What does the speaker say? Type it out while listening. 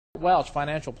Welch,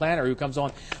 financial planner, who comes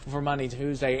on for Money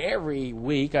Tuesday every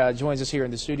week, joins us here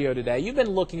in the studio today. You've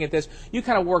been looking at this. You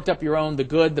kind of worked up your own, the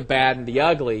good, the bad, and the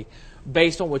ugly,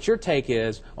 based on what your take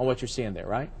is on what you're seeing there,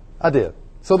 right? I did.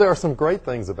 So there are some great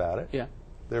things about it. Yeah.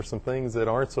 There's some things that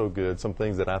aren't so good, some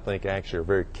things that I think actually are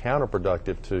very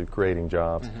counterproductive to creating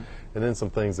jobs, and then some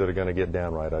things that are going to get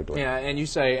downright ugly. Yeah, and you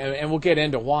say, and we'll get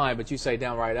into why, but you say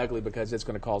downright ugly because it's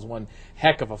going to cause one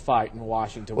heck of a fight in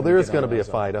Washington. Well, there is going to be a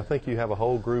fight. I think you have a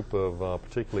whole group of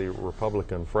particularly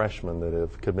Republican freshmen that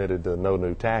have committed to no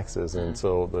new taxes, and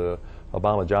so the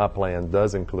Obama job plan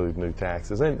does include new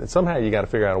taxes, and somehow you got to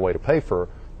figure out a way to pay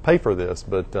for this,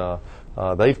 but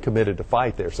they've committed to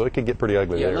fight there, so it could get pretty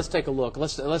ugly there. Let's take a look.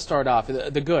 Let's start off.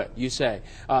 The good, you say,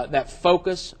 that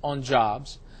focus on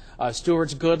jobs.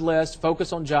 Stewart's good list,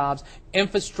 focus on jobs,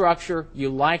 infrastructure, you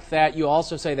like that. You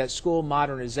also say that school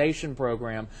modernization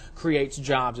program creates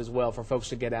jobs as well for folks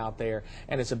to get out there,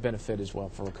 and it's a benefit as well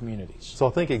for communities. So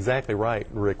I think exactly right,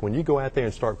 Rick. When you go out there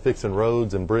and start fixing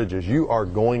roads and bridges, you are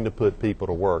going to put people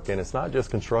to work, and it's not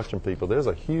just construction people. There's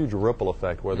a huge ripple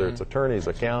effect, whether it's attorneys,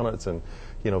 accountants, and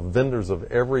vendors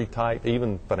of every type,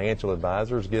 even financial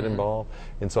advisors get involved.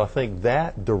 And so I think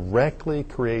that directly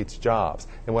creates jobs.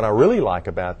 And what I really like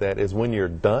about that is when you're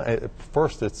done,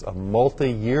 first it's a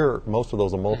multi-year, most of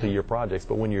those are multi-year projects,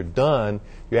 but when you're done,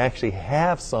 you actually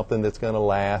have something that's going to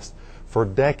last for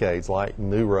decades, like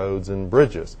new roads and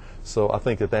bridges. So I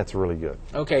think that that's really good.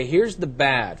 Okay, here's the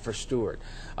bad for Stewart.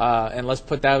 And let's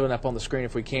put that one up on the screen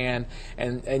if we can.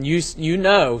 And you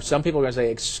know, some people are going to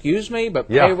say, excuse me, but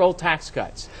payroll tax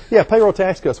cuts. Yeah, payroll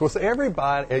tax cuts. Well, so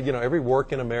everybody, every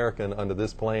working American under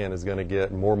this plan is going to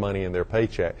get more money in their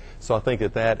paycheck. So I think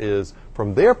that is,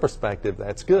 from their perspective,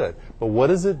 that's good. But what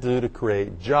does it do to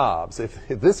create jobs? If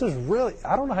this is really,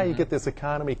 I don't know how you get this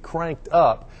economy cranked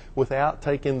up without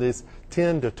taking this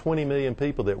 10 to 20 million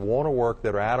people that want to work,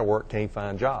 that are out of work, can't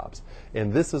find jobs.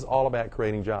 And this is all about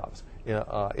creating jobs.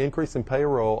 Increasing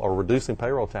payroll or reducing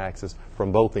payroll taxes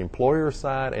from both the employer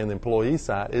side and the employee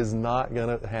side is not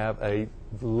going to have a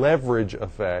leverage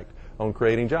effect on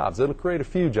creating jobs. It'll create a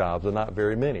few jobs, but not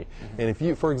very many. And if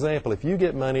you, for example, if you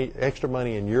get extra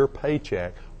money in your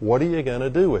paycheck, what are you going to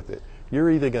do with it? You're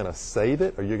either going to save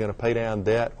it, or you're going to pay down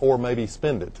debt, or maybe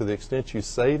spend it. To the extent you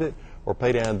save it or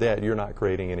pay down debt, you're not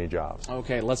creating any jobs.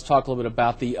 Okay, let's talk a little bit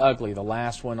about the ugly, the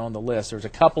last one on the list. There's a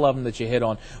couple of them that you hit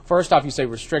on. First off, you say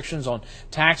restrictions on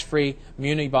tax-free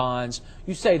muni bonds.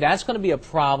 You say that's going to be a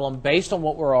problem based on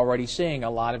what we're already seeing. A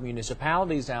lot of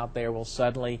municipalities out there will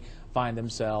suddenly find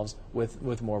themselves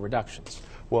with more reductions.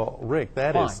 Well, Rick,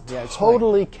 that is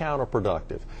totally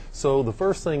counterproductive. So the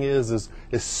first thing is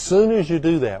as soon as you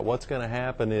do that, what's going to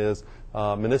happen is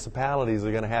municipalities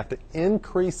are going to have to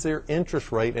increase their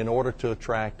interest rate in order to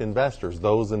attract investors,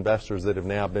 those investors that have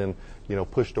now been,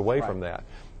 pushed away from that.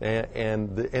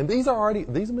 And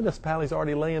these municipalities are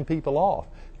already laying people off.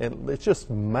 And it's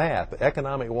just math,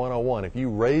 economic 101. If you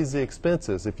raise the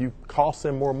expenses, if you cost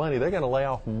them more money, they're going to lay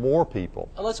off more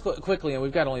people. Let's go quickly, and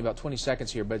we've got only about 20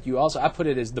 seconds here, but I put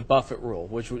it as the Buffett rule,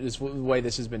 which is the way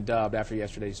this has been dubbed after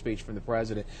yesterday's speech from the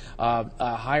president.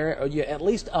 At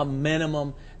least a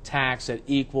minimum tax that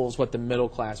equals what the middle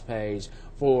class pays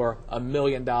for $1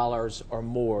 million or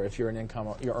more if you're an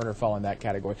your earner fall in that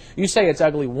category. You say it's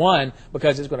ugly, one,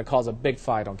 because it's going to cause a big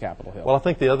fight on Capitol Hill. Well, I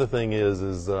think the other thing is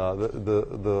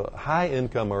the high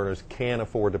income earners can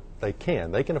afford to, they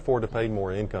can afford to pay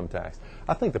more income tax.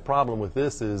 I think the problem with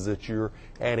this is that you're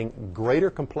adding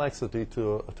greater complexity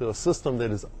to a system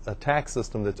that is a tax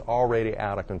system that's already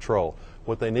out of control.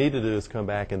 What they need to do is come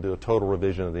back and do a total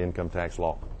revision of the income tax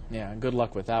law. Yeah, good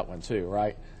luck with that one too,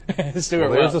 right? Stewart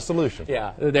Welch. There's a solution.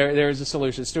 Yeah, there's a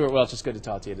solution. Stewart Welch, it's good to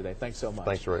talk to you today. Thanks so much.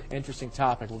 Thanks, Rick. Interesting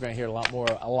topic. We're going to hear a lot more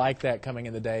like that coming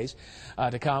in the days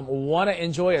to come. Want to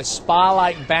enjoy a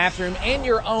spa-like bathroom in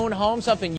your own home, something